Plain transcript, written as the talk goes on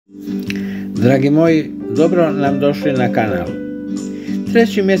Dragi moji, dobro nam došli na kanal.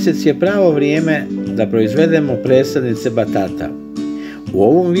 3. mjesec je pravo vrijeme da proizvedemo presadnice batata. U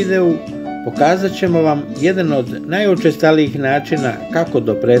ovom videu pokazat ćemo vam jedan od najučestalijih načina kako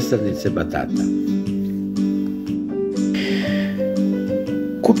do presadnice batata.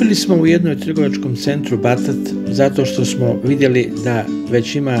 Kupili smo u jednom trgovačkom centru Batat zato što smo vidjeli da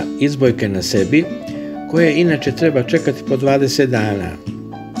već ima izbojke na sebi, koje inače treba čekati po 20 dana.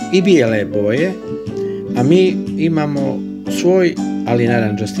 I bijele boje, a mi imamo svoj, ali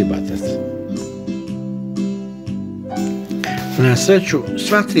narančasti batat. Na sreću,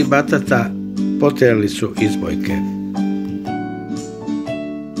 sva 3 batata poterali su izbojke.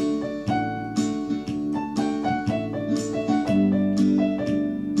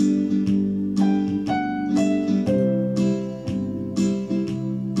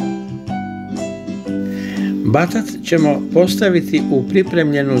 Batat ćemo postaviti u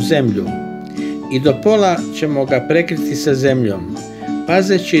pripremljenu zemlju i do pola ćemo ga prekriti sa zemljom,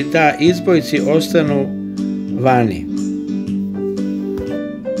 pazeći da izbojci ostanu vani.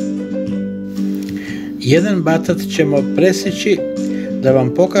 Jedan batat ćemo presjeći da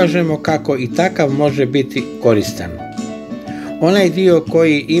vam pokažemo kako i takav može biti koristan. Onaj dio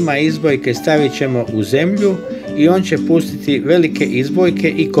koji ima izbojke stavit ćemo u zemlju i on će pustiti velike izbojke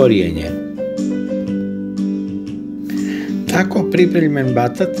i korijenje. Tako pripremljen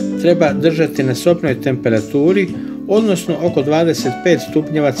batat treba držati na sobnoj temperaturi, odnosno oko 25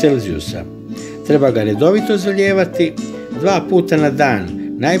 stupnjeva Celzijusa. Treba ga redovito zalijevati 2 puta na dan,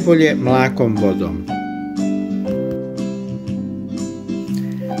 najbolje mlakom vodom.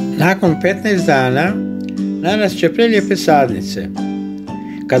 Nakon 15 dana narast će prelijepe sadnice.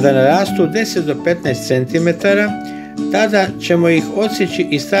 Kada narastu 10 do 15 cm, tada ćemo ih odsjeći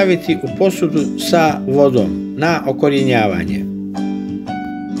i staviti u posudu sa vodom na okorjenjavanje.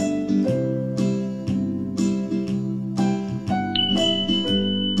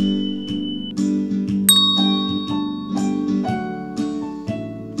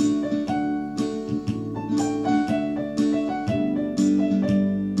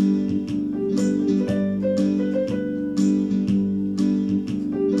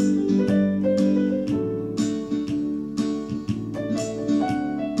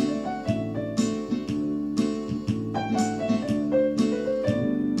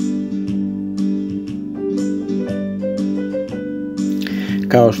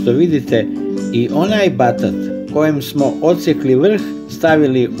 Kao što vidite, i onaj batat kojem smo odsjekli vrh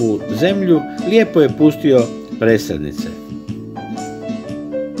stavili u zemlju lijepo je pustio presadnice.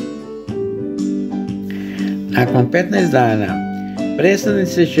 Nakon 15 dana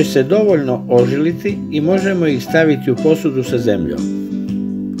presadnice će se dovoljno ožiliti i možemo ih staviti u posudu sa zemljom.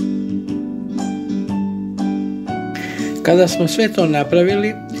 Kada smo sve to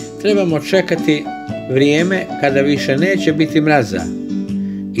napravili, trebamo čekati vrijeme kada više neće biti mraza.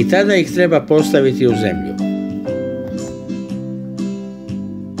 I tada ih treba postaviti u zemlju.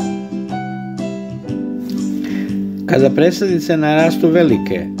 Kada presadnice narastu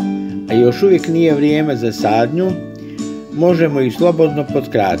velike, a još uvijek nije vrijeme za sadnju, možemo ih slobodno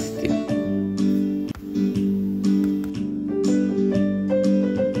potkratiti.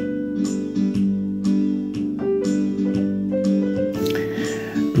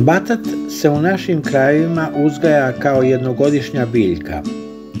 Batat se u našim krajevima uzgaja kao jednogodišnja biljka.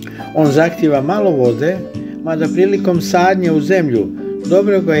 On zahtijeva malo vode, mada prilikom sadnje u zemlju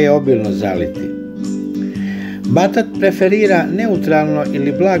dobro ga je obilno zaliti. Batat preferira neutralno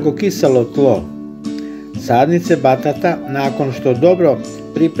ili blago kiselo tlo. Sadnice batata, nakon što dobro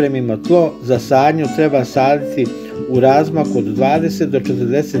pripremimo tlo za sadnju, treba saditi u razmaku od 20 do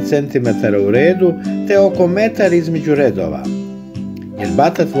 40 cm u redu, te oko metar između redova, jer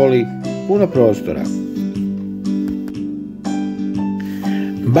batat voli puno prostora.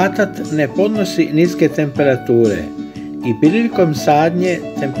 Batat ne podnosi niske temperature i prilikom sadnje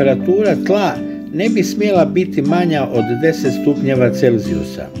temperatura tla ne bi smjela biti manja od 10 stupnjeva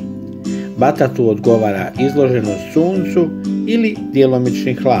Celzijusa. Batatu odgovara izloženost suncu ili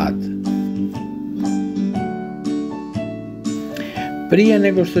djelomični hlad. Prije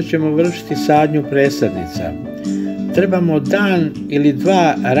nego što ćemo vršiti sadnju presadnica, trebamo dan ili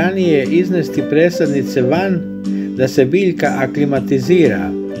 2 ranije iznesti presadnice van da se biljka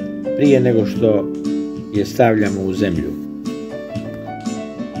aklimatizira prije nego što je stavljamo u zemlju.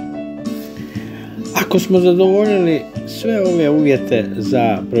 Ako smo zadovoljili sve ove uvjete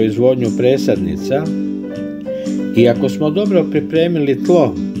za proizvodnju presadnica i ako smo dobro pripremili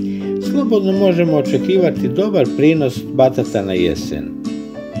tlo, slobodno možemo očekivati dobar prinos batata na jesen.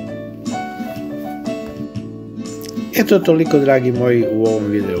 Eto toliko, dragi moji, u ovom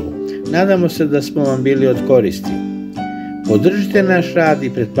videu. Nadamo se da smo vam bili od koristi. Podržite naš rad i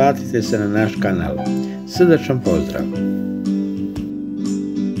pretplatite se na naš kanal. Srdačan pozdrav!